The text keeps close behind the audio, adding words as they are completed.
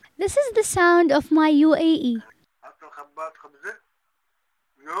This is the sound of my UAE. أكل خباط خبزة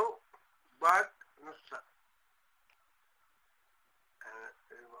يو بعد نص ساعة.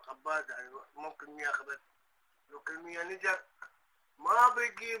 خباط يعني ممكن ياخذ لو كمية نجر ما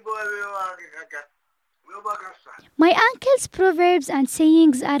بيجيبوا حاجات لو باقي نص ساعة. My uncle's proverbs and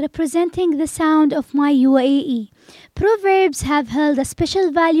sayings are representing the sound of my UAE. Proverbs have held a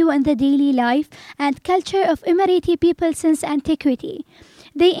special value in the daily life and culture of Emirati people since antiquity.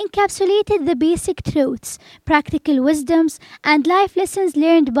 They encapsulated the basic truths, practical wisdoms, and life lessons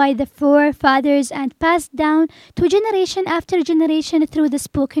learned by the forefathers and passed down to generation after generation through the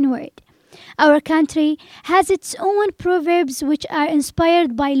spoken word. Our country has its own proverbs which are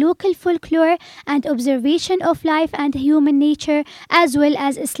inspired by local folklore and observation of life and human nature as well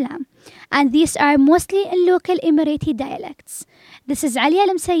as Islam. And these are mostly in local Emirati dialects. This is Ali Al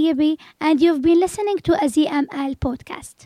Msayyibi and you've been listening to a ZML podcast.